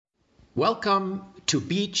Welcome to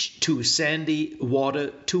Beach Too Sandy, Water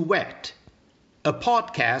Too Wet, a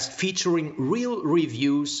podcast featuring real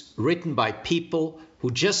reviews written by people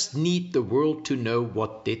who just need the world to know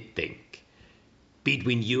what they think.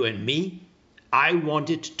 Between you and me, I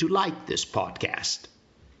wanted to like this podcast,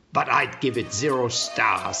 but I'd give it 0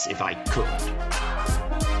 stars if I could.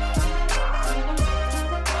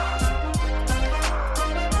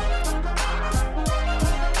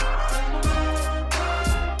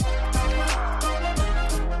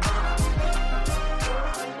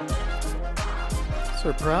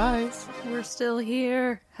 Surprise! We're still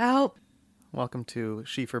here. Help. Welcome to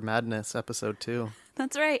She for Madness, episode 2.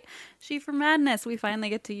 That's right. She for Madness. We finally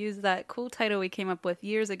get to use that cool title we came up with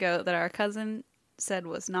years ago that our cousin said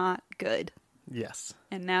was not good. Yes.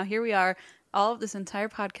 And now here we are. All of this entire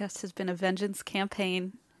podcast has been a vengeance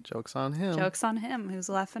campaign. Joke's on him. Joke's on him. Who's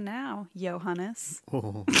laughing now? Johannes.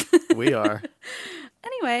 Ooh, we are.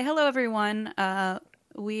 Anyway, hello everyone.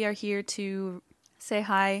 We are here to say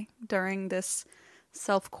hi during this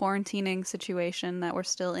self-quarantining situation that we're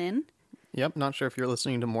still in. Yep, not sure if you're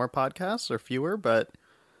listening to more podcasts or fewer, but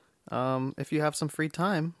if you have some free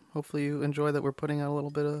time, hopefully you enjoy that we're putting out a little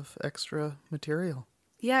bit of extra material.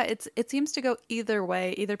 Yeah, it seems to go either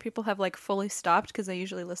way. Either people have like fully stopped because they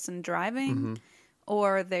usually listen driving,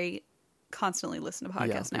 or they constantly listen to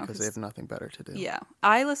podcasts now because they have nothing better to do. Yeah,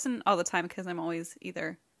 I listen all the time because I'm always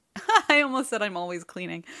either. I almost said I'm always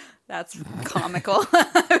cleaning. That's comical.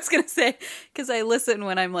 I was going to say, because I listen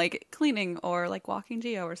when I'm like cleaning or like walking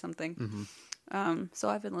Geo or something. So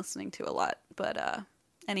I've been listening to a lot. But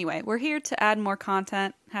anyway, we're here to add more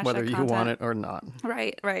content. Whether you want it or not.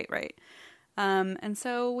 Right. And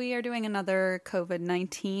so we are doing another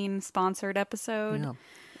COVID-19 sponsored episode. Yeah.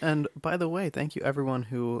 And by the way, thank you everyone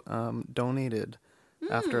who donated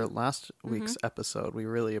after last week's episode. We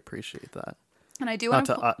really appreciate that. And I do want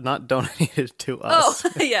to not donated to us. Oh,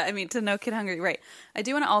 yeah. I mean, to No Kid Hungry, right? I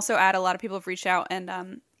do want to also add. A lot of people have reached out,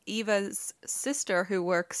 and Eva's sister, who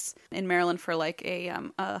works in Maryland for like a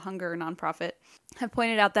hunger nonprofit, have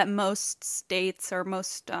pointed out that most states or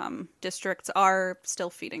most districts are still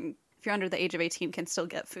feeding. If you're under the age of 18, can still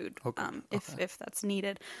get food if that's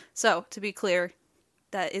needed. So to be clear,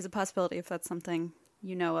 that is a possibility if that's something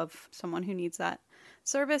you know of someone who needs that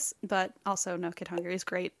service. But also, No Kid Hungry is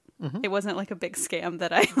great. It wasn't like a big scam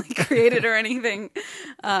that I created or anything.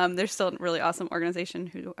 They're still a really awesome organization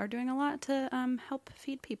who are doing a lot to help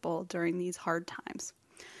feed people during these hard times.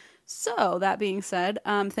 So that being said,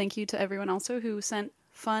 thank you to everyone also who sent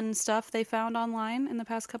fun stuff they found online in the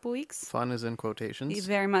past couple weeks. Fun is in quotations.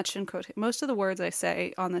 Very much in quotations. Most of the words I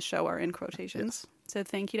say on the show are in quotations. Yes. So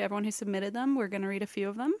thank you to everyone who submitted them. We're going to read a few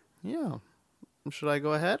of them. Yeah. Should I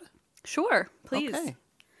go ahead? Sure, please. Okay.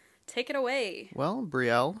 Take it away. Well,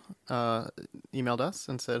 Brielle emailed us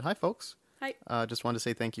and said, "Hi, folks. Hi. Just wanted to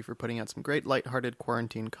say thank you for putting out some great lighthearted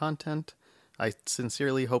quarantine content. I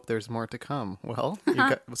sincerely hope there's more to come." Well,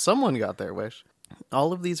 someone got their wish.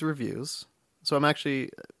 All of these reviews. So I'm just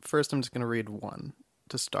going to read one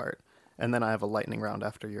to start. And then I have a lightning round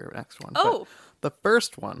after your next one. Oh. But the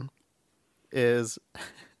first one is,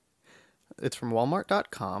 it's from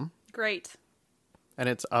Walmart.com. Great. And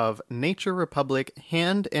it's of Nature Republic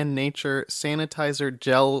Hand and Nature Sanitizer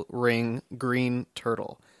Gel Ring Green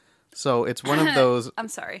Turtle. So it's one of those... I'm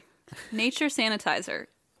sorry. Nature Sanitizer.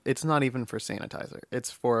 It's not even for sanitizer. It's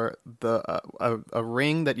for the a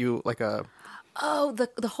ring that you... like a... Oh,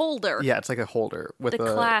 the holder. Yeah, it's like a holder with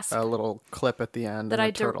a little clip at the end and a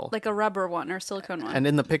turtle. Like a rubber one or a silicone one. And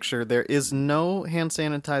in the picture, there is no hand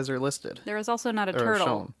sanitizer listed. There is also not a turtle,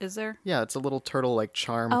 shown. Is there? Yeah, it's a little turtle like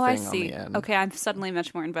charm thing on the end. Okay, I'm suddenly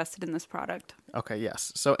much more invested in this product. Okay,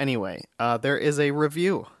 yes. So anyway, there is a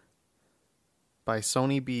review by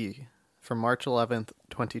Sony B from March 11th,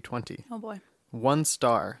 2020. Oh boy. 1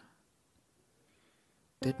 star.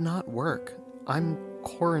 Did not work. I'm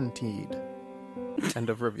quarantined. End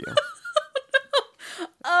of review.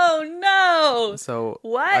 Oh no! So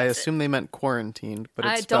what? I assume they meant quarantined, but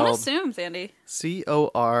it's spelled... don't assume, Sandy. Corenteid.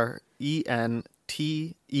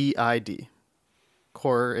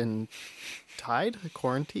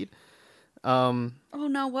 Quarantined? Oh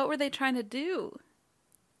no! What were they trying to do?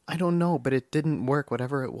 I don't know, but it didn't work,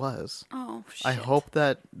 whatever it was. Oh shit! I hope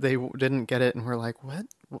that they didn't get it and were like, "What?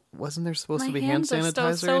 Wasn't there supposed to be hand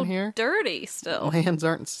sanitizer in here? Dirty still. My hands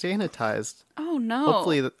aren't sanitized." Oh no!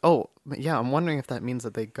 Hopefully, yeah. I'm wondering if that means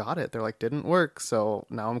that they got it. They're like, didn't work, so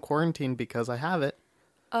now I'm quarantined because I have it.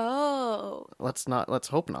 Oh. Let's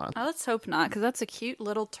hope not. Oh, let's hope not, because that's a cute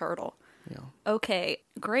little turtle. Yeah. Okay,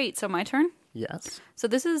 great. So my turn? Yes. So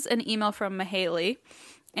this is an email from Mahaley.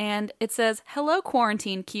 And it says, "Hello,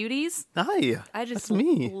 quarantine cuties. Hi, I just that's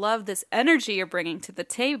me. love this energy you're bringing to the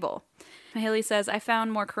table." Mahaley says, "I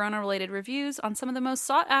found more corona-related reviews on some of the most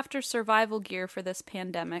sought-after survival gear for this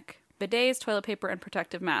pandemic. Bidets, toilet paper, and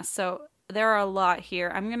protective masks." So there are a lot here.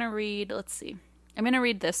 I'm going to read, let's see. I'm going to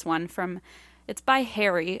read this one from, it's by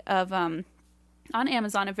Harry of, on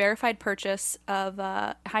Amazon, a verified purchase of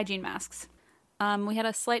hygiene masks. We had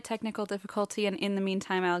a slight technical difficulty, and in the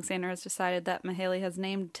meantime, Alexander has decided that Mahaley has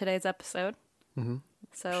named today's episode. Mm-hmm.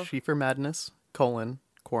 So Schiefer Madness,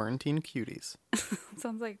 quarantine cuties.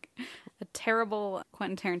 sounds like a terrible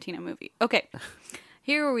Quentin Tarantino movie. Okay,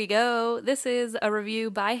 here we go. This is a review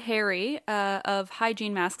by Harry of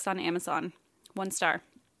hygiene masks on Amazon. 1 star.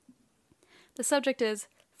 The subject is,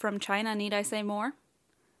 "From China, need I say more?"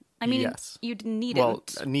 I mean, yes. you needn't. Well,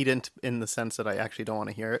 needn't in the sense that I actually don't want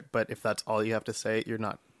to hear it, but if that's all you have to say, you're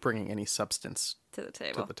not bringing any substance to the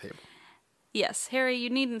table. Yes, Harry, you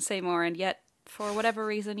needn't say more, and yet, for whatever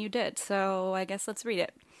reason, you did. So I guess let's read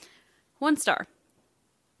it. 1 star.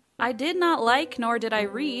 "I did not like, nor did I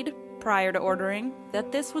read, prior to ordering,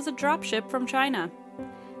 that this was a dropship from China.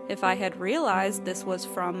 If I had realized this was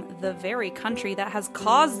from the very country that has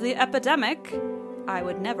caused the epidemic, I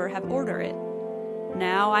would never have ordered it.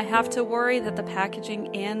 Now I have to worry that the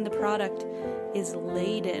packaging and the product is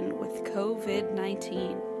laden with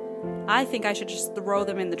COVID-19. I think I should just throw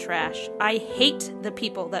them in the trash. I hate the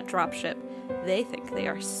people that dropship. They think they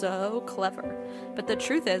are so clever. But the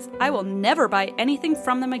truth is, I will never buy anything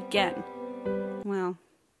from them again." Well,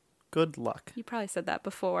 Good luck. you probably said that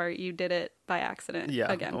before you did it by accident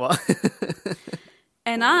again. Well,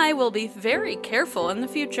 "And I will be very careful in the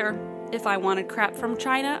future. If I wanted crap from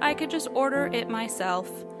China, I could just order it myself."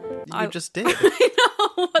 you just did. I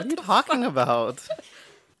know. What are you talking about?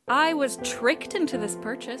 "I was tricked into this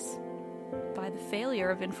purchase by the failure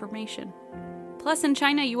of information. Plus, in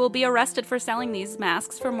China, you will be arrested for selling these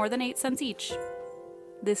masks for more than 8 cents each.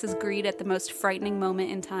 This is greed at the most frightening moment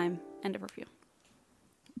in time." End of review.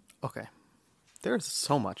 Okay. There's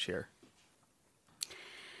so much here.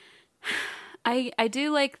 I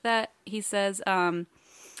do like that he says,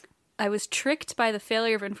 "I was tricked by the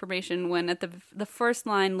failure of information," when at the first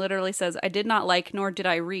line literally says, "I did not like, nor did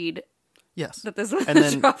I read Yes. that this was And a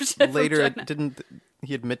then dropship later, from China." didn't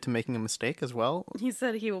he admit to making a mistake as well? He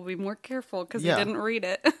said he will be more careful because Yeah. he didn't read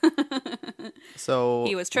it. So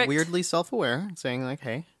He was tricked. weirdly self-aware, saying like,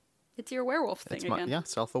 "Hey, It's your werewolf thing it's again. my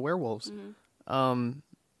self-aware wolves." Mm-hmm.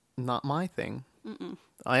 Not my thing.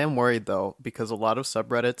 I am worried though because a lot of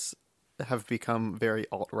subreddits have become very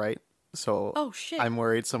alt-right. So Oh, shit. I'm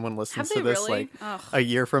worried someone listens Have to they this really? like Ugh. a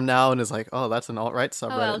year from now and is like, "Oh, that's an alt-right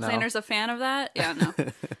subreddit Oh, Alexander's a fan of that? Yeah, no.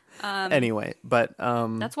 now." Anyway, but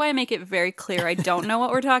That's why I make it very clear I don't know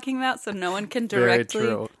what we're talking about, so no one can Very directly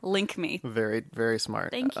true. link me. very, very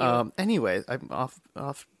smart. Thank you. Anyway, I'm off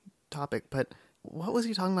topic, but what was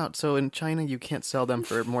he talking about? So in China, you can't sell them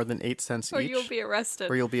for more than 8 cents Or each, you'll be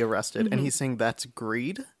arrested. or you'll be arrested. And he's saying that's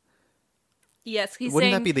greed. Yes, he's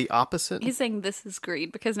Wouldn't saying that be the opposite? he's saying this is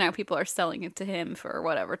greed because now people are selling it to him for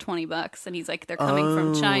whatever, $20, and he's like, they're coming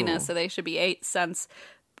from China, so they should be 8 cents.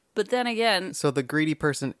 But then again, So the greedy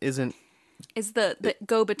person isn't. is the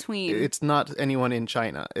go between. It's not anyone in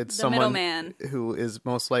China. It's The someone middleman. who is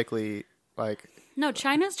most likely like. No,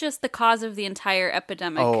 China's just the cause of the entire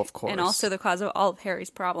epidemic. Oh, of course. And also the cause of all of Harry's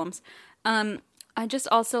problems. I just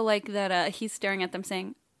also like that he's staring at them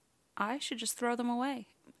saying, I should just throw them away.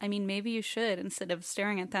 I mean, maybe you should instead of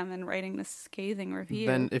staring at them and writing this scathing review.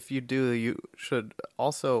 Then if you do, you should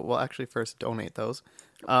also. Well, actually, first donate those.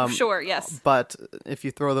 Sure, yes. But if you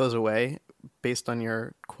throw those away, based on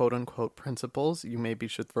your quote-unquote principles, you maybe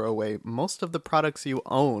should throw away most of the products you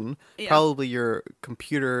own, Yeah. probably your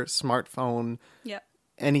computer, smartphone, Yep.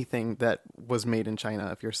 anything that was made in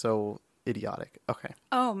China, if you're so idiotic. Okay,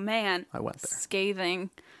 Oh, man. I went there. Scathing.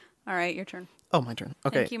 All right, your turn. Oh, my turn.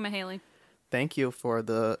 Okay, Thank you, Mahaley. Thank you for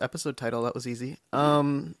the episode title. That was easy.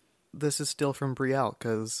 This is still from Brielle,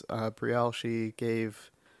 because Brielle, she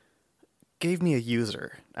gave me a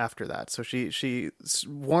user after that. So she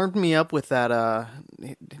warmed me up with that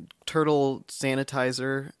turtle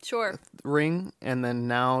sanitizer Sure. ring, and then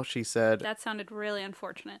now she said, That sounded really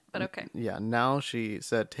unfortunate, but okay. yeah, now she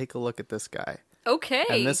said, take a look at this guy. Okay.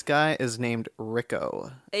 And this guy is named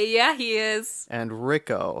Rico. Yeah, he is. And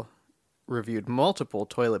Rico reviewed multiple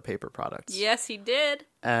toilet paper products. Yes, he did.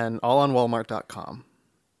 And all on Walmart.com.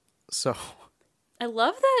 So, I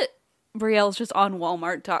love that Brielle's just on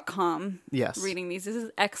Walmart.com yes. reading these. This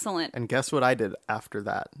is excellent. And guess what I did after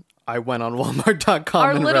that? I went on Walmart.com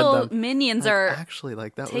Our and read little them. minions Like, are actually,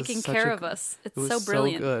 like, that taking was such care a, of us. It's it was so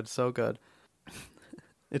brilliant. So good.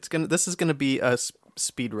 This is gonna be a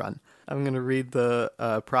speed run. I'm going to read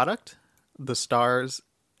the product, the stars,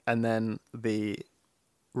 and then the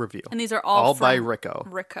review. And these are all by from Rico.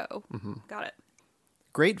 Rico. Got it.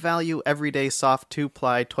 Great value, everyday soft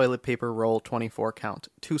 2-ply toilet paper roll, 24 count.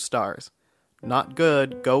 2 stars. Not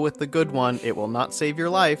good. Go with the good one. It will not save your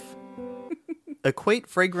life. Equate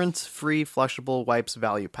fragrance-free flushable wipes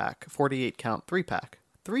value pack, 48 count, 3-pack.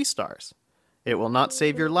 3 stars. It will not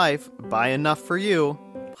save your life. Buy enough for you.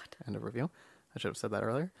 What? End of review. I should have said that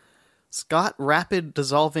earlier. Scott Rapid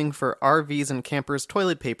Dissolving for RVs and Campers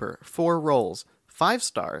toilet paper, 4 rolls, 5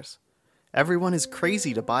 stars. Everyone is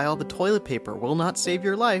crazy to buy all the toilet paper. Will not save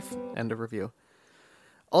your life. End of review.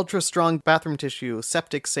 Ultra strong bathroom tissue,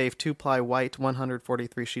 septic safe, 2-ply white,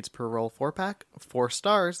 143 sheets per roll, 4-pack, 4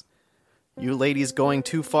 stars. You ladies going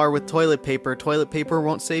too far with toilet paper. Toilet paper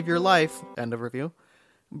won't save your life. End of review.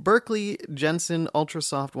 Berkeley Jensen Ultra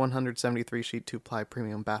Soft 173 sheet 2-ply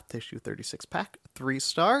premium bath tissue 36-pack, 3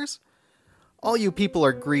 stars. All you people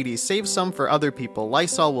are greedy. Save some for other people.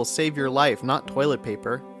 Lysol will save your life, not toilet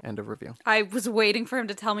paper. End of review. I was waiting for him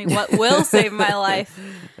to tell me what will save my life.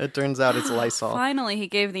 It turns out it's Lysol. Finally, he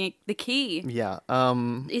gave the key. Yeah.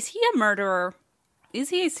 Is he a murderer? Is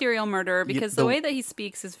he a serial murderer? Because the way that he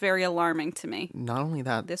speaks is very alarming to me. Not only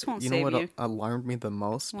that, This won't you save know what you. alarmed me the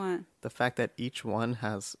most? What? The fact that each one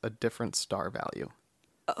has a different star value.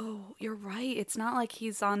 Oh, you're right. It's not like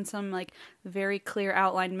he's on some like very clear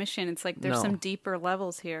outlined mission. It's like there's No. some deeper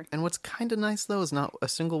levels here. And what's kind of nice, though, is not a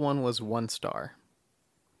single one was 1 star.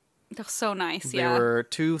 They're so nice, They yeah. were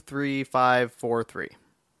 2, 3, 5, 4, 3.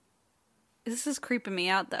 This is creeping me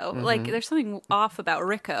out though. Like there's something off about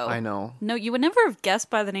Rico. I know. No, you would never have guessed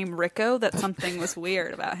by the name Rico that something was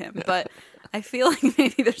weird about him, but I feel like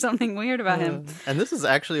maybe there's something weird about him. And this is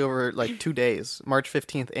actually over like 2 days, March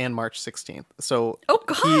 15th and March 16th. So Oh,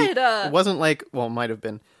 God! it wasn't like, well, it might have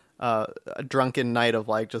been a drunken night of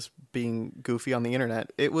like just being goofy on the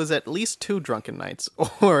internet. It was at least 2 drunken nights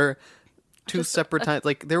or 2 separate times.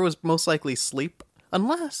 Like there was most likely sleep,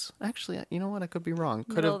 unless actually, you know what? I could be wrong.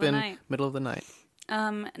 Could Middle have of the been night. middle of the night.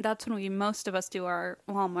 That's when most of us do our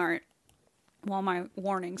Walmart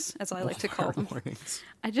warnings, as I like to call them. Warnings.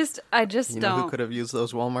 I just You know who don't. could have used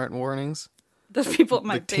those Walmart warnings? Those people at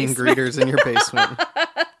my The teen basement. greeters in your basement.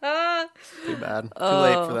 Too bad. Too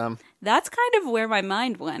late for them. That's kind of where my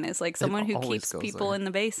mind went. Is like someone who always keeps goes people there. in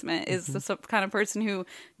the basement is the kind of person who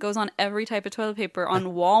goes on every type of toilet paper on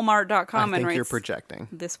Walmart.com I and think you're writes, projecting.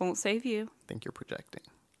 "This won't save you." I think you're projecting.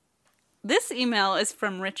 This email is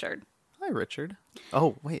from Richard. Hi, Richard.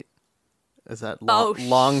 Oh, wait. Is that Oh,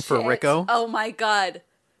 long for shit. Rico? Oh my god.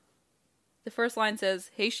 The first line says,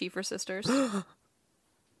 "Hey, Schieffer sisters."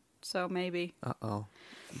 So maybe. Uh-oh.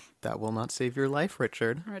 That will not save your life,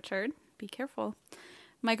 Richard. Richard, be careful.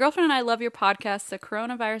 My girlfriend and I love your podcast. The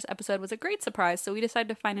coronavirus episode was a great surprise, so we decided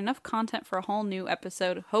to find enough content for a whole new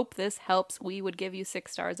episode. Hope this helps. We would give you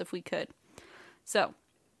 6 stars if we could. So,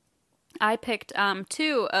 I picked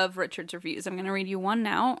 2 of Richard's reviews. I'm going to read you one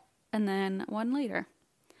now and then one later.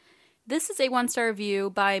 This is a 1-star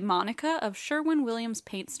review by Monica of Sherwin-Williams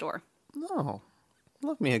Paint Store. Oh,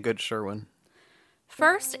 love me a good Sherwin.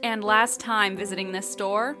 First and last time visiting this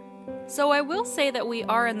store, so I will say that we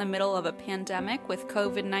are in the middle of a pandemic with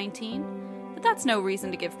COVID-19, but that's no reason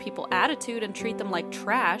to give people attitude and treat them like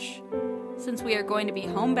trash. Since we are going to be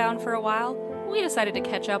homebound for a while, we decided to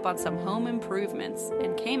catch up on some home improvements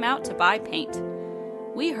and came out to buy paint.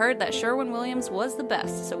 We heard that Sherwin-Williams was the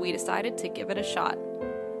best, so we decided to give it a shot.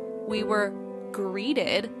 We were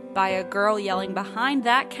greeted by a girl yelling behind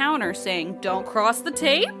that counter saying, "Don't cross the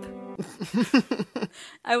tape!"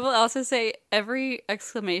 I will also say every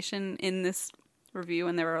exclamation in this review,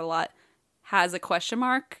 and there were a lot, has a question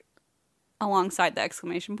mark alongside the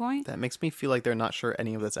exclamation point. That makes me feel like they're not sure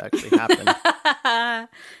any of this actually happened.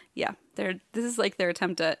 Yeah, this is like their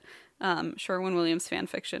attempt at Sherwin-Williams fan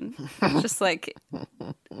fiction. Just like,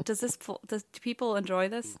 do people enjoy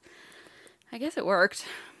this? I guess it worked.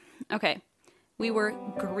 Okay. We were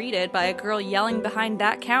greeted by a girl yelling behind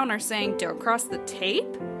that counter saying, "Don't cross the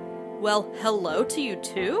tape?" Well, hello to you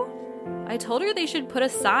too? I told her they should put a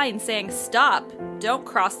sign saying, "Stop, don't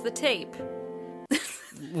cross the tape."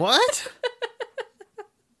 What?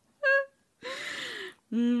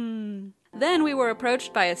 Then we were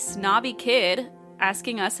approached by a snobby kid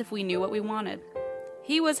asking us if we knew what we wanted.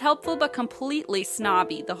 He was helpful but completely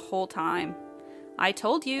snobby the whole time. I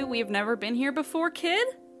told you we've never been here before, kid.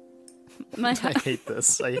 I hate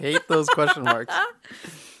this. I hate those question marks.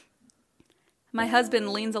 My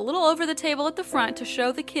husband leans a little over the table at the front to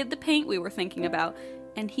show the kid the paint we were thinking about,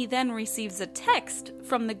 and he then receives a text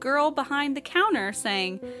from the girl behind the counter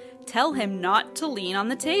saying, "Tell him not to lean on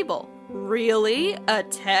the table. Really? A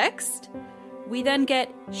text? We then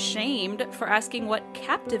get shamed for asking what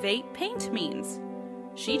Captivate paint means.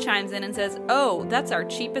 She chimes in and says, oh, that's our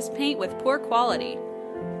cheapest paint with poor quality.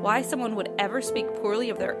 Why someone would ever speak poorly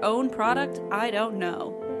of their own product, I don't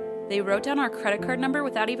know. They wrote down our credit card number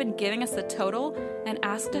without even giving us the total and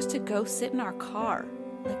asked us to go sit in our car.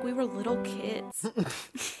 Like we were little kids.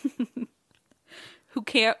 Who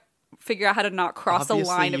can't figure out how to not cross a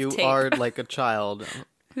line of tape. Obviously, you are like a child.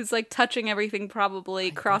 Who's like touching everything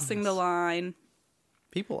probably, crossing the line.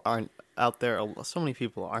 People aren't out there, so many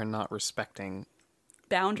people are not respecting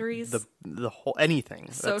boundaries. The whole anything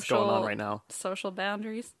that's going on right now. Social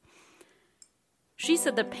boundaries. She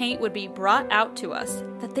said the paint would be brought out to us,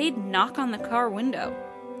 that they'd knock on the car window.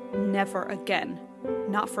 Never again.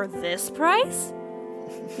 Not for this price?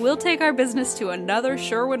 We'll take our business to another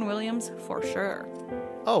Sherwin-Williams for sure.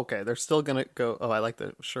 Oh, okay. They're still gonna go. Oh, I like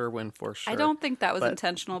the Sherwin for sure. I don't think that was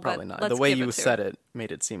intentional, probably but not. let's The way give you it to said her. it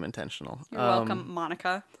made it seem intentional. You're welcome,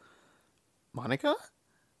 Monica. Monica?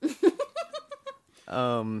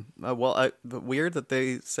 Weird that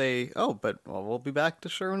they say, "Oh, but we'll be back to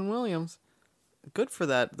Sherwin-Williams." Good for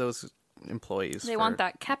that. Those employees. They want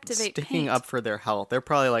that Captivate sticking paint. up for their health. They're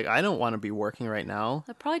probably like, "I don't want to be working right now."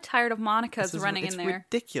 They're probably tired of Monica's running in there. It's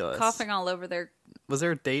ridiculous. Coughing all over their... Was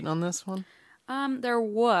there a date on this one? There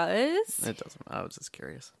was. It doesn't. I was just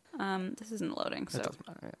curious. This isn't loading, so It doesn't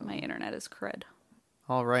matter. my internet is crud.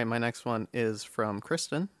 All right, my next one is from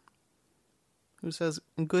Kristen, who says,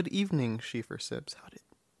 "Good evening, Schiefer Sibs."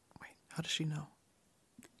 How does she know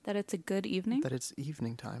That it's a good evening? that it's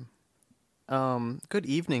evening time? Good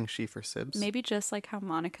evening, Schiefer Sibs. Maybe just like how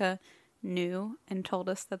Monica knew and told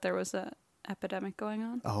us that there was a epidemic going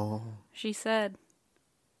on. Oh, She said,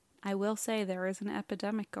 I will say there is an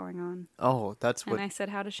epidemic going on. That's what. And I said,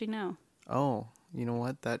 how does she know? Oh, you know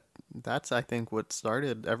what? That's I think what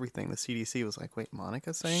started everything. The CDC was like, "Wait,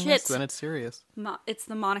 Monica's saying Shit. this? Then it's serious." It's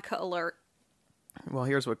the Monica alert. Well,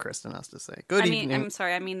 here's what Kristen has to say. Good evening. I'm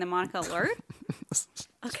sorry, I mean the Monica alert?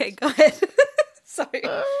 Okay, go ahead. Sorry.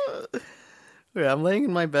 Yeah, I'm laying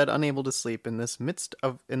in my bed, unable to sleep in the midst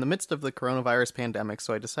of the coronavirus pandemic.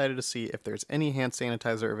 So I decided to see if there's any hand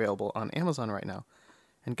sanitizer available on Amazon right now.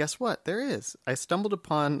 And guess what? There is. I stumbled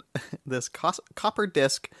upon this copper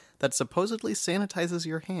disc that supposedly sanitizes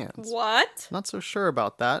your hands. What? Not so sure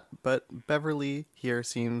about that, but Beverly here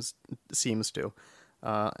seems to.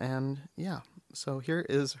 And yeah, so here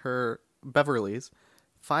is Beverly's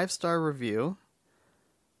 5-star review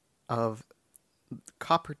of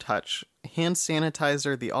Copper Touch hand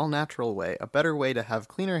sanitizer the all-natural way, a better way to have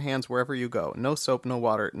cleaner hands wherever you go. No soap, no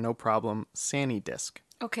water, no problem. Sani disc.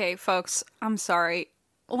 Okay, folks, I'm sorry.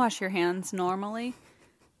 Wash your hands normally.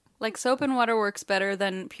 Like, soap and water works better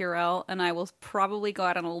than Purell, and I will probably go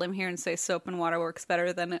out on a limb here and say soap and water works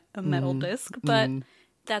better than a metal disc, but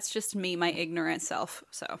that's just me, my ignorant self,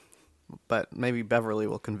 so. But maybe Beverly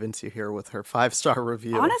will convince you here with her 5-star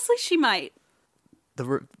review. Honestly, she might.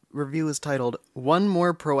 The review is titled, "One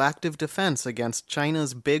More Proactive Defense Against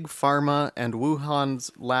China's Big Pharma and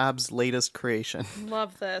Wuhan's Lab's Latest Creation."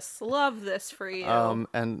 Love this. Love this for you.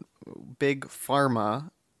 And Big Pharma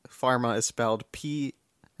is spelled P,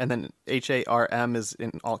 and then HARM is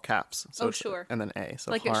in all caps. So sure. And then A,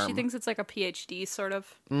 so like, harm. she thinks it's like a PhD, sort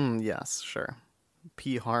of. Yes, sure.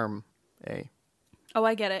 P harm A. Oh,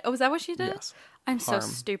 I get it. Oh, is that what she did? Yes. I'm so Harm.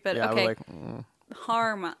 stupid. Yeah, okay. I was like,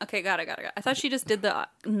 Harm. Okay, got it. I thought she just did the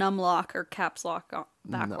num lock or caps lock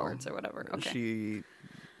backwards or whatever. Okay.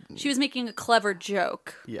 She was making a clever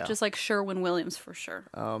joke. Yeah. Just like Sherwin-Williams for sure.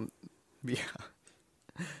 Yeah.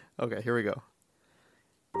 Okay, here we go.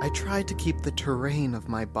 "I tried to keep the terrain of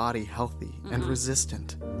my body healthy and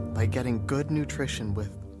resistant by getting good nutrition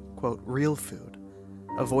with, quote, real food,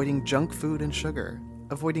 avoiding junk food and sugar,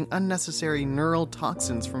 avoiding unnecessary neural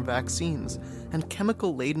toxins from vaccines, and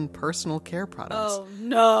chemical-laden personal care products." Oh,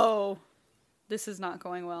 no. This is not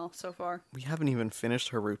going well so far. We haven't even finished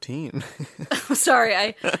her routine. Sorry,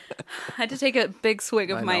 I had to take a big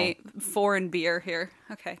swig of I my foreign beer here.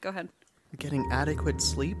 Okay, go ahead. Getting adequate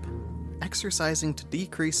sleep, exercising to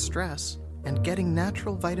decrease stress, and getting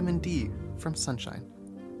natural vitamin D from sunshine.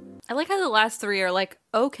 I like how the last three are like,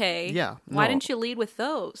 okay. Yeah, Why no. didn't you lead with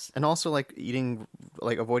those? And also, like,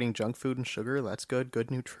 avoiding junk food and sugar, that's good. Good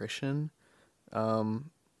nutrition. And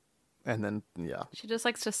then, yeah. She just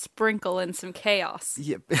likes to sprinkle in some chaos.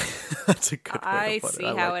 Yep. That's a good way I to put see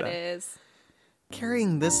it. how like it that. is.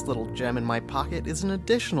 Carrying this little gem in my pocket is an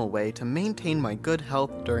additional way to maintain my good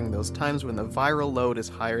health during those times when the viral load is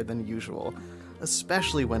higher than usual,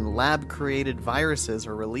 especially when lab-created viruses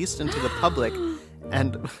are released into the public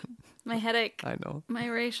and My headache. I know. My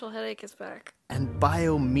racial headache is back. And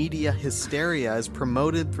biomedia hysteria is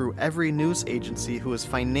promoted through every news agency who is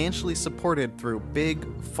financially supported through big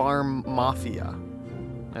farm mafia.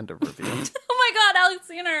 End of review. Oh my god,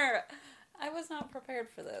 Alexander! I was not prepared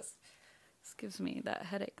for this. This gives me that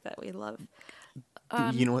headache that we love.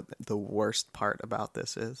 You know what the worst part about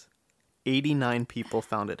this is? 89 people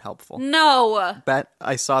found it helpful. No! That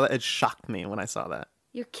I saw that. It shocked me when I saw that.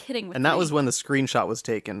 You're kidding with me. And that was when the screenshot was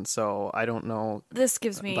taken, so I don't know. This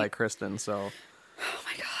gives me... By Kristen, so. Oh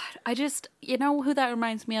my god. You know who that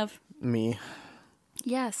reminds me of? Me.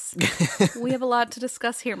 Yes. We have a lot to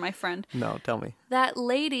discuss here, my friend. No, tell me. That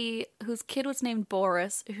lady whose kid was named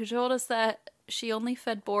Boris, who told us that she only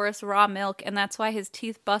fed Boris raw milk, and that's why his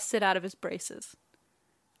teeth busted out of his braces.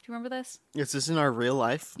 Do you remember this? Is this in our real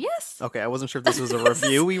life? Yes. Okay, I wasn't sure if this was a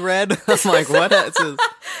review we read. I'm like, what?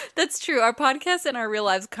 That's true. Our podcast and our real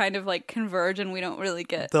lives kind of like converge, and we don't really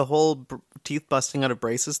get... The whole teeth busting out of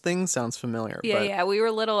braces thing sounds familiar. Yeah. We were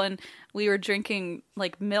little, and we were drinking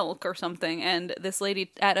like milk or something, and this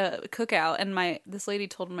lady at a cookout, and this lady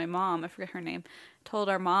told my mom, I forget her name, told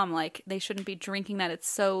our mom, like, they shouldn't be drinking that. It's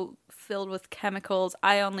so filled with chemicals.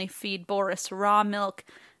 I only feed Boris raw milk.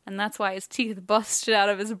 And that's why his teeth busted out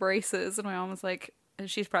of his braces. And my mom was like,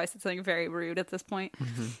 she's probably said something very rude at this point.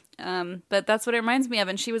 Mm-hmm. But that's what it reminds me of.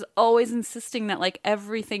 And she was always insisting that, like,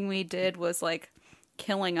 everything we did was, like,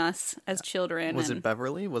 killing us as children. Was it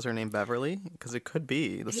Beverly? Was her name Beverly? Because it could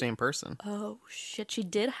be the same person. Oh, shit. She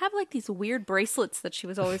did have, like, these weird bracelets that she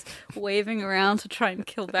was always waving around to try and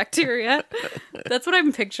kill bacteria. That's what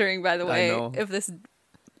I'm picturing, by the way, of this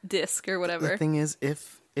disc or whatever. The thing is,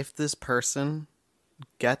 if this person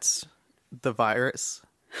gets the virus,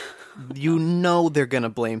 you know they're gonna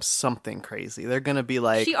blame something crazy. They're gonna be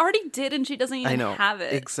like, she already did, and she doesn't even have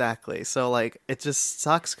it. Exactly. So like, it just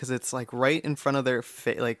sucks because it's like right in front of their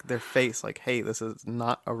face, like, hey, this is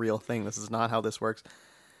not a real thing. This is not how this works.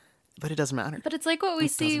 But it doesn't matter. But it's like what we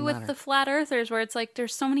see with the flat earthers, where it's like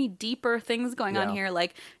there's so many deeper things going on here.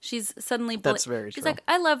 Like, she's suddenly... That's very true. She's like,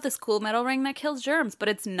 I love this cool metal ring that kills germs. But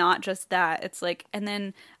it's not just that. It's like... And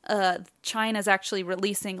then China's actually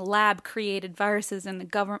releasing lab-created viruses, and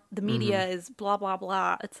the media is blah, blah,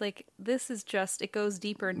 blah. It's like, this is just... It goes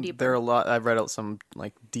deeper and deeper. There are a lot... I've read out some,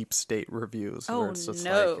 like, deep state reviews. Where it's just,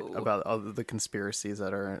 like, about all the conspiracies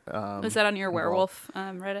that are... was that on your werewolf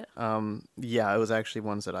Reddit? Yeah, it was actually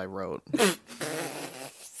ones that I wrote. Sorry.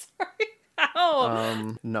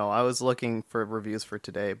 How? No, I was looking for reviews for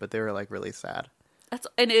today, but they were like really sad.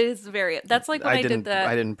 And it is very... That's like when I did that...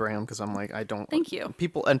 I didn't bring them because I'm like, I don't... Thank you.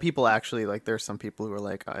 People actually, like, there's some people who are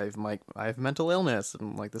like, I have mental illness,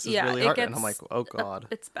 and like, this is really hard. And I'm like, oh god.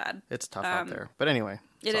 It's bad. It's tough out there. But anyway.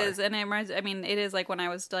 It is, and it reminds... I mean, it is like when I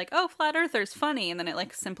was like, oh, flat earthers, funny, and then it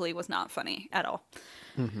like simply was not funny at all.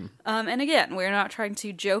 Mm-hmm. And again, we're not trying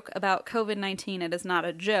to joke about COVID-19. It is not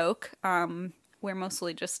a joke. We're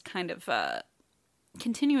mostly just kind of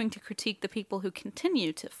continuing to critique the people who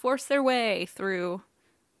continue to force their way through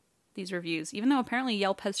these reviews, even though apparently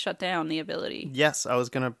Yelp has shut down the ability. Yes, I was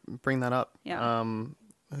going to bring that up. Yeah.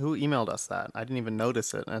 Who emailed us that? I didn't even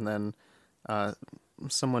notice it, and then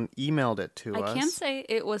someone emailed it to us. I can say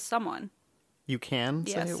it was someone. You can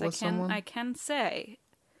say it was someone? I can say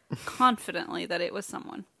confidently that it was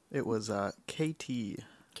someone. It was KT.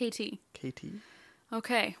 KT.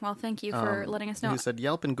 Okay, well, thank you for letting us know. Who said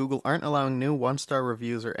Yelp and Google aren't allowing new one-star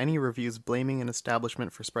reviews or any reviews blaming an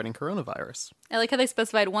establishment for spreading coronavirus. I like how they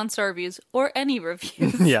specified 1-star reviews or any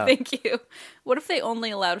reviews. Yeah. Thank you. What if they only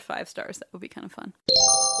allowed 5 stars? That would be kind of fun.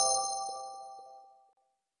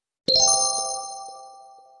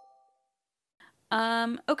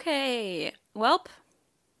 Okay. Welp,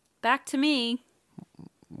 back to me.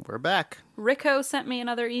 We're back. Rico sent me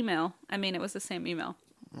another email. I mean, it was the same email.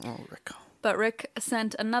 Oh, Rico. But Rick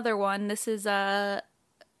sent another one. This is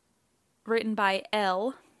written by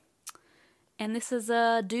L. And this is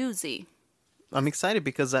a doozy. I'm excited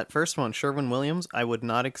because that first one, Sherwin-Williams, I would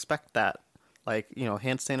not expect that. Like, you know,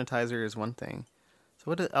 hand sanitizer is one thing. So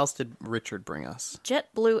what else did Richard bring us?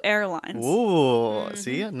 JetBlue Airlines. Ooh,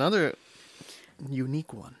 see? Another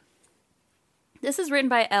unique one. This is written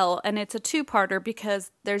by L, and it's a 2-parter because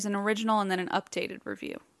there's an original and then an updated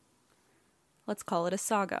review. Let's call it a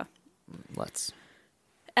saga. Let's.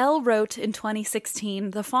 L wrote in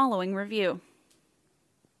 2016 the following review.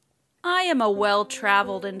 I am a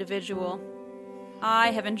well-traveled individual.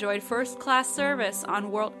 I have enjoyed first-class service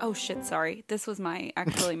on world... Oh, shit, sorry. This was my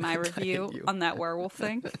review on that werewolf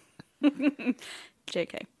thing.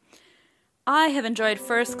 JK. I have enjoyed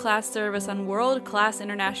first-class service on world-class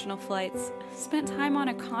international flights, spent time on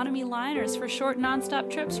economy liners for short non-stop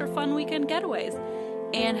trips for fun weekend getaways,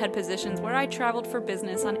 and had positions where I traveled for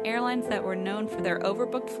business on airlines that were known for their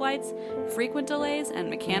overbooked flights, frequent delays, and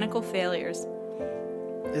mechanical failures.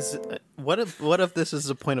 What if this is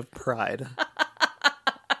a point of pride?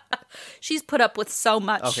 She's put up with so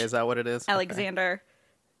much. Okay, is that what it is? Alexander. Okay.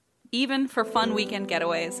 Even for fun weekend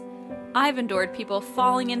getaways. I've endured people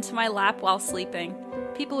falling into my lap while sleeping,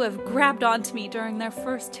 people who have grabbed onto me during their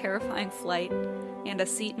first terrifying flight, and a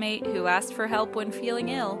seatmate who asked for help when feeling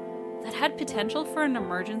ill that had potential for an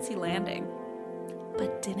emergency landing,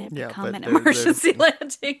 but didn't become an emergency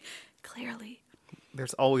landing. Clearly.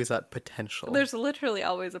 There's always that potential. There's literally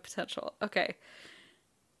always a potential. Okay.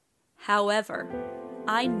 However,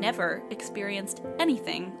 I never experienced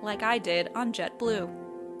anything like I did on JetBlue.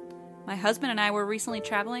 My husband and I were recently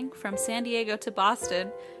traveling from San Diego to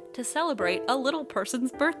Boston to celebrate a little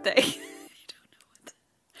person's birthday.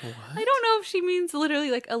 I don't know if she means literally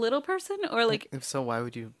like a little person or like... If so, why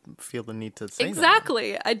would you feel the need to say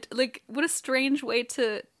exactly. That? What a strange way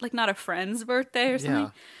to... Like, not a friend's birthday or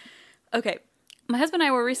something. Yeah. Okay. My husband and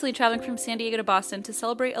I were recently traveling from San Diego to Boston to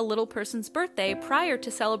celebrate a little person's birthday prior to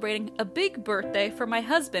celebrating a big birthday for my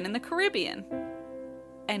husband in the Caribbean.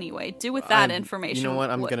 Anyway, do with that information. You know what?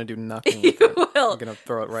 I'm going to do nothing with it. Will. I'm going to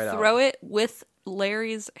throw it right out. Throw it with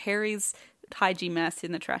Harry's hygiene mess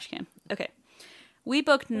in the trash can. Okay. We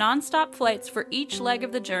booked nonstop flights for each leg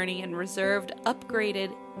of the journey and reserved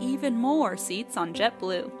upgraded, even more seats on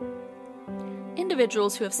JetBlue.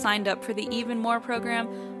 Individuals who have signed up for the Even More program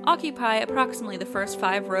occupy approximately the first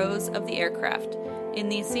 5 rows of the aircraft. In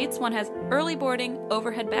these seats, one has early boarding,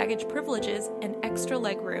 overhead baggage privileges, and extra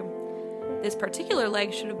legroom. This particular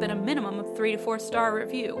leg should have been a minimum of 3 to 4 star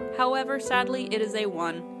review. However, sadly, it is a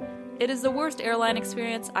 1. It is the worst airline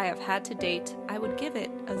experience I have had to date. I would give it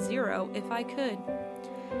a 0 if I could.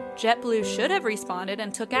 JetBlue should have responded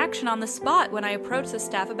and took action on the spot when I approached the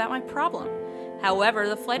staff about my problem. However,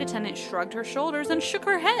 the flight attendant shrugged her shoulders and shook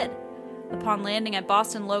her head. Upon landing at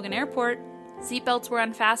Boston Logan Airport, seatbelts were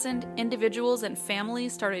unfastened, individuals and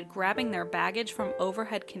families started grabbing their baggage from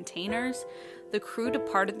overhead containers, the crew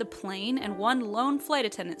departed the plane, and one lone flight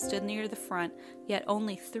attendant stood near the front, yet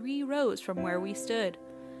only 3 rows from where we stood.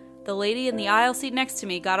 The lady in the aisle seat next to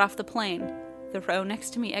me got off the plane. The row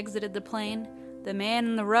next to me exited the plane. The man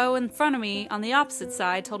in the row in front of me on the opposite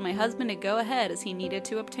side told my husband to go ahead as he needed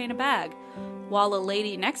to obtain a bag, while a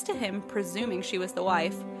lady next to him, presuming she was the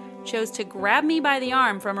wife, chose to grab me by the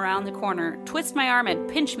arm from around the corner, twist my arm, and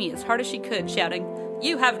pinch me as hard as she could, shouting,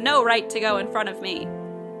 "You have no right to go in front of me."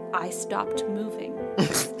 I stopped moving.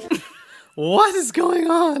 What is going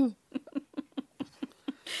on?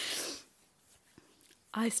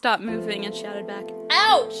 I stopped moving and shouted back,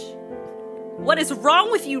 "Ouch! What is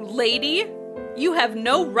wrong with you, lady? You have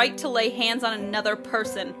no right to lay hands on another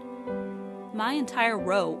person." My entire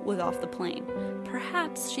row was off the plane.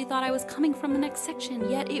 Perhaps she thought I was coming from the next section,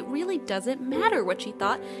 yet it really doesn't matter what she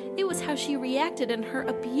thought. It was how she reacted in her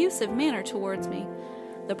abusive manner towards me.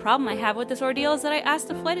 The problem I have with this ordeal is that I asked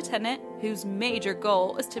the flight attendant, whose major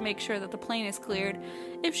goal is to make sure that the plane is cleared,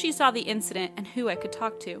 if she saw the incident and who I could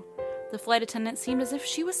talk to. The flight attendant seemed as if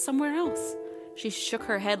she was somewhere else. She shook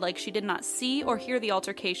her head like she did not see or hear the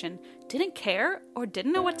altercation, didn't care, or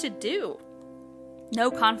didn't know what to do. No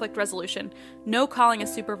conflict resolution, no calling a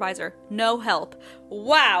supervisor, no help.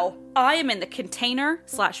 Wow, I am in the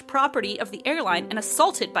container/property of the airline and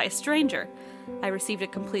assaulted by a stranger. I received a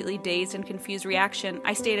completely dazed and confused reaction.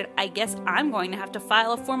 I stated, "I guess I'm going to have to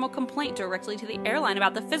file a formal complaint directly to the airline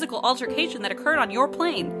about the physical altercation that occurred on your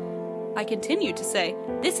plane." I continued to say,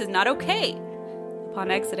 "This is not okay."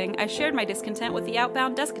 Upon exiting, I shared my discontent with the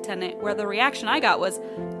outbound desk attendant, where the reaction I got was,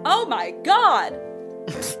 "Oh my god!"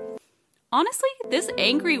 Honestly, this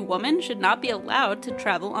angry woman should not be allowed to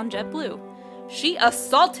travel on JetBlue. She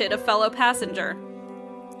assaulted a fellow passenger.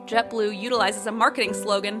 JetBlue utilizes a marketing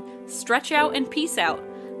slogan, "Stretch out and peace out."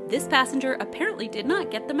 This passenger apparently did not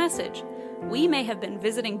get the message. We may have been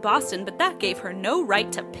visiting Boston, but that gave her no right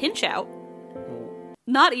to pinch out.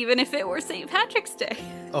 Not even if it were St. Patrick's Day.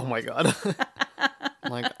 Oh my god.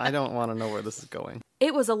 I don't want to know where this is going.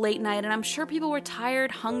 It was a late night, and I'm sure people were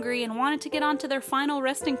tired, hungry, and wanted to get on to their final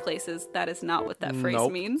resting places. That is not what that phrase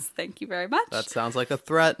means. Thank you very much. That sounds like a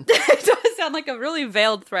threat. It does sound like a really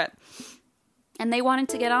veiled threat. And they wanted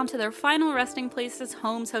to get on to their final resting places,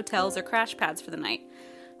 homes, hotels, or crash pads for the night.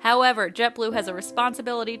 However, JetBlue has a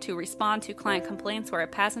responsibility to respond to client complaints where a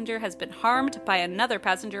passenger has been harmed by another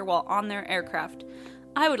passenger while on their aircraft.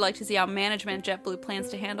 I would like to see how management at JetBlue plans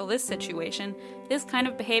to handle this situation. This kind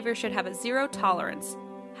of behavior should have a 0 tolerance.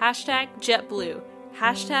 Hashtag JetBlue.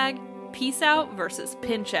 Hashtag peace out versus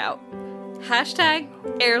pinch out. Hashtag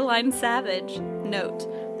airline savage. Note,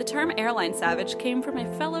 The term airline savage came from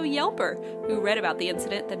a fellow Yelper who read about the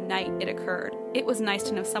incident the night it occurred. It was nice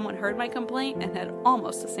to know someone heard my complaint and had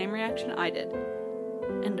almost the same reaction I did.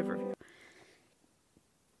 End of review.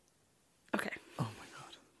 Okay. Oh my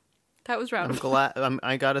god. That was round. I'm glad.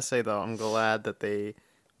 I gotta say though, I'm glad that they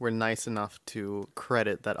were nice enough to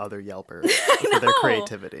credit that other Yelper for their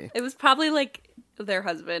creativity. It was probably like their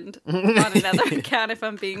husband on another account, if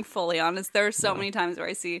I'm being fully honest. There are so many times where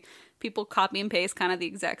I see people copy and paste kind of the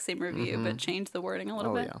exact same review, but change the wording a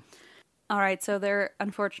little bit. Yeah. All right, so there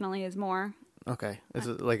unfortunately is more. Okay. Is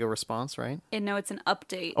it like a response, right? And no, it's an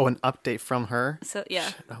update. Oh, an update from her? So yeah,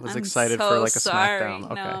 I was I'm excited so for like a sorry.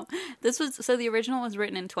 SmackDown. Okay. No, this was so the original was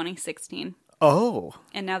written in 2016, Oh.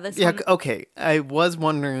 and now this Yeah, one, okay. I was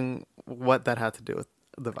wondering what that had to do with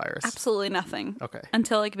the virus. absolutely nothing. Okay.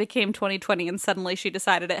 Until it became 2020, and suddenly she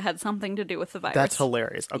decided it had something to do with the virus. That's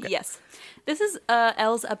hilarious. Okay. Yes, this is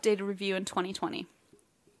Elle's updated review in 2020.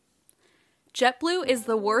 JetBlue is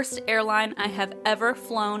the worst airline I have ever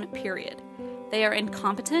flown, period. They are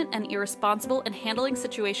incompetent and irresponsible in handling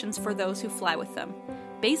situations for those who fly with them.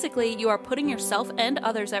 Basically, you are putting yourself and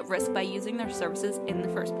others at risk by using their services in the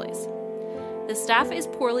first place. The staff is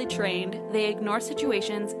poorly trained, they ignore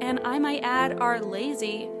situations, and I might add, are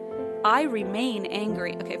lazy. I remain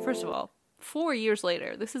angry. Okay, first of all, 4 years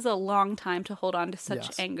later, this is a long time to hold on to such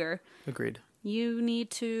Yes. anger. Agreed. You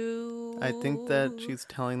need to... I think that she's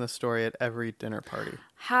telling the story at every dinner party.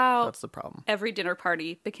 How That's the problem. every dinner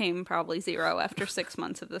party became probably zero after 6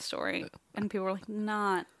 months of the story. And people were like,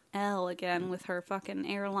 not Elle again with her fucking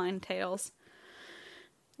airline tales.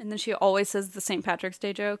 And then she always says the St. Patrick's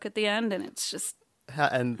Day joke at the end, and it's just...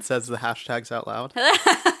 And says the hashtags out loud.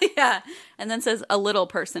 yeah. And then says a little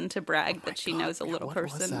person to brag that she knows a little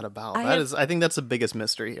person. What's that about? I I think that's the biggest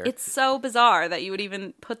mystery here. It's so bizarre that you would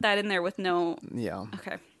even put that in there with no... Yeah.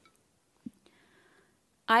 Okay.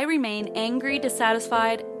 I remain angry,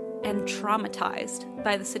 dissatisfied, and traumatized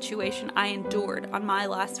by the situation I endured on my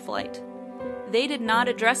last flight. They did not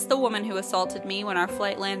address the woman who assaulted me when our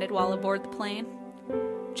flight landed while aboard the plane.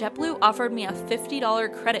 JetBlue offered me a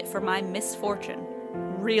 $50 credit for my misfortune.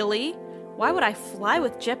 Really? Why would I fly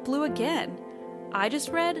with JetBlue again? I just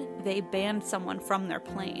read they banned someone from their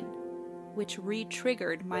plane, which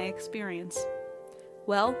re-triggered my experience.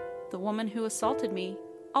 Well, the woman who assaulted me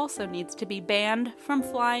also needs to be banned from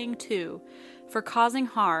flying too, for causing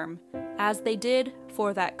harm, as they did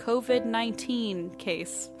for that COVID-19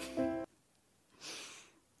 case.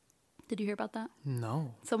 Did you hear about that?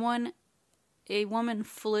 No. A woman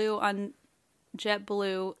flew on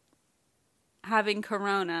JetBlue having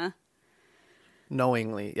corona.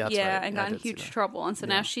 Knowingly, that's right. And got in huge trouble. And so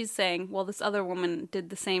now she's saying, well, this other woman did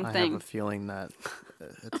the same I thing. have a feeling that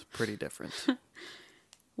it's pretty different.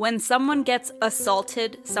 When someone gets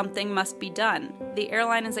assaulted, something must be done. The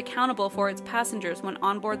airline is accountable for its passengers when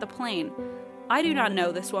on board the plane. I do not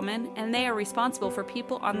know this woman, and they are responsible for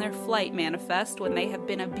people on their flight manifest when they have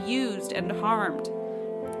been abused and harmed.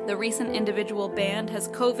 The recent individual banned has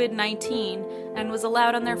COVID-19 and was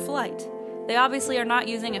allowed on their flight. They obviously are not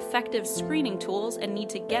using effective screening tools and need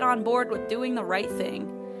to get on board with doing the right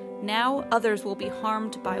thing. Now others will be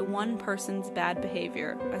harmed by one person's bad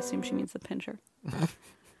behavior. I assume she means the pincher.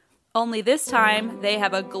 Only this time, they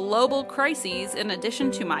have a global crisis in addition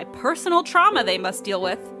to my personal trauma they must deal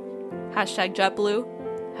with. Hashtag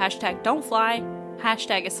JetBlue. Hashtag don't fly.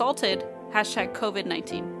 Hashtag assaulted. Hashtag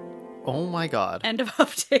COVID-19. Oh my god. End of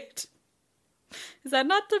update. Is that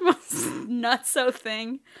not the most nutso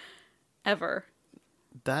thing ever?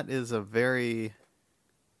 That is a very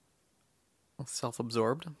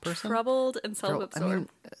self-absorbed person. Troubled and self-absorbed.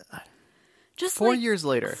 I mean, just 4 like, years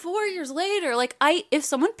later. 4 years later, like if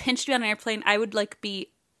someone pinched me on an airplane, I would like be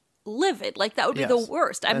livid. Like that would be the Yes.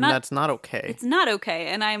 worst. And that's not okay. It's not okay,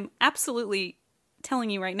 and I'm absolutely telling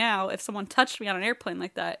you right now, if someone touched me on an airplane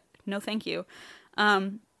like that, no, thank you.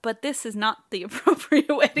 But this is not the appropriate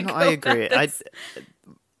way to go. I agree. about this.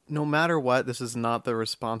 No matter what, this is not the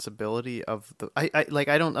responsibility of the.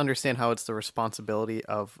 I don't understand how it's the responsibility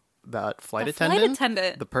of that flight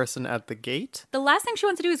attendant, the person at the gate. The last thing she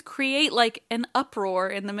wants to do is create like an uproar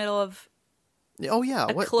in the middle of Oh yeah,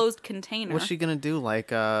 a closed container. What's she gonna do? Like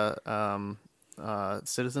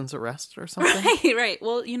citizen's arrest or something? Right.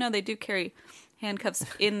 Well, you know they do carry handcuffs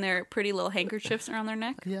in their pretty little handkerchiefs around their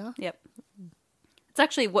neck. Yeah. Yep. It's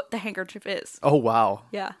actually what the handkerchief is. Oh wow.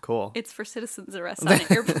 Yeah. Cool. It's for citizens arrest on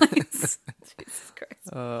airplanes. Jesus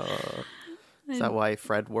Christ. Is that why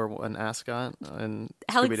Fred wore an ascot and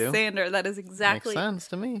Alexander, that is exactly. Makes sense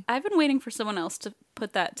to me. I've been waiting for someone else to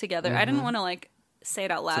put that together. I didn't want to like say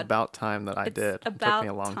it out loud. It's about time that I It's did. It about took me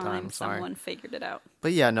a long time. Sorry. someone figured it out.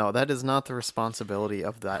 But yeah, no, that is not the responsibility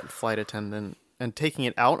of that flight attendant, and taking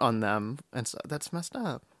it out on them, and that's messed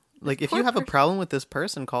up. Like, if you have a problem with this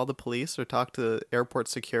person, call the police or talk to airport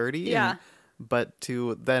security. Yeah. But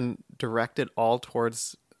to then direct it all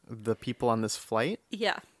towards the people on this flight?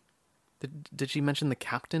 Yeah. Did she mention the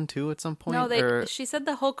captain too at some point? No, she said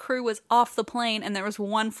the whole crew was off the plane and there was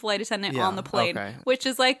one flight attendant on the plane. Okay. Which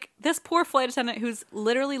is like, this poor flight attendant who's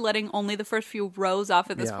literally letting only the first few rows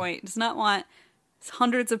off at this Yeah. point does not want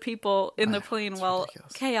hundreds of people in the plane it's while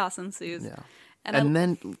ridiculous. chaos ensues. Yeah. And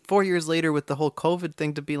then 4 years later with the whole COVID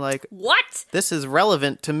thing to be like, what? this is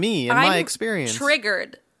relevant to me and my experience.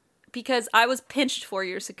 Triggered because I was pinched 4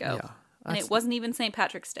 years ago. Yeah. And it wasn't even St.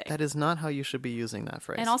 Patrick's Day. That is not how you should be using that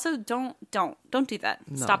phrase. And also don't do that.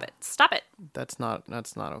 Stop it. Stop it. That's not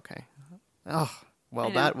okay. Oh, well, I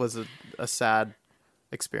know. that was a sad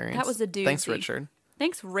experience. That was a doozy. Thanks, Richard.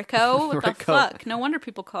 Thanks, Rico. What the Rico. fuck? No wonder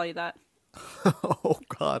people call you that. Oh,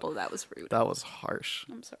 God. Oh, that was rude. That was harsh.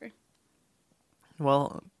 I'm sorry.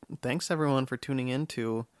 Well, thanks, everyone, for tuning in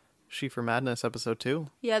to She for Madness episode 2.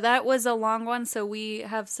 Yeah, that was a long one, so we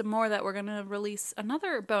have some more that we're going to release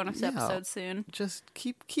another bonus Yeah. episode soon. Just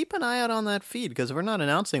keep an eye out on that feed, because we're not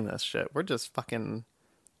announcing this shit. We're just fucking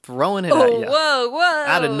throwing it at Oh, you. whoa.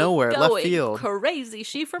 Out of nowhere, left Going field. Crazy.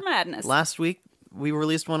 She for Madness. Last week, we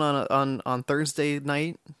released one on Thursday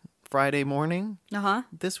night, Friday morning. Uh-huh.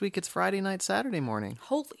 This week, it's Friday night, Saturday morning.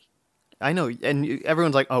 Holy. I know, and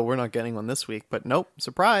everyone's like, "Oh, we're not getting one this week," but nope,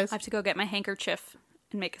 surprise! I have to go get my handkerchief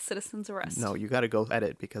and make a citizen's arrest. No, you got to go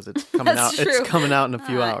edit because it's coming out. That's true. It's coming out in a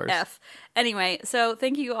few hours. F. Anyway, so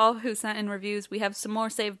thank you all who sent in reviews. We have some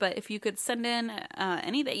more saved, but if you could send in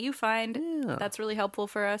any that you find, Yeah. that's really helpful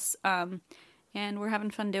for us. And we're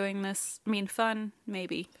having fun doing this. I mean, fun,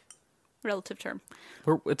 maybe. Relative term.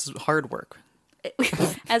 It's hard work.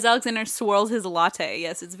 As Alexander swirls his latte.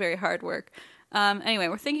 Yes, it's very hard work. Anyway,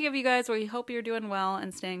 we're thinking of you guys. We hope you're doing well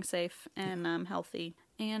and staying safe and healthy.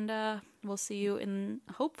 And we'll see you in,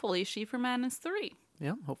 hopefully, She for Madness 3.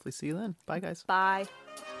 Yeah, hopefully see you then. Bye, guys. Bye.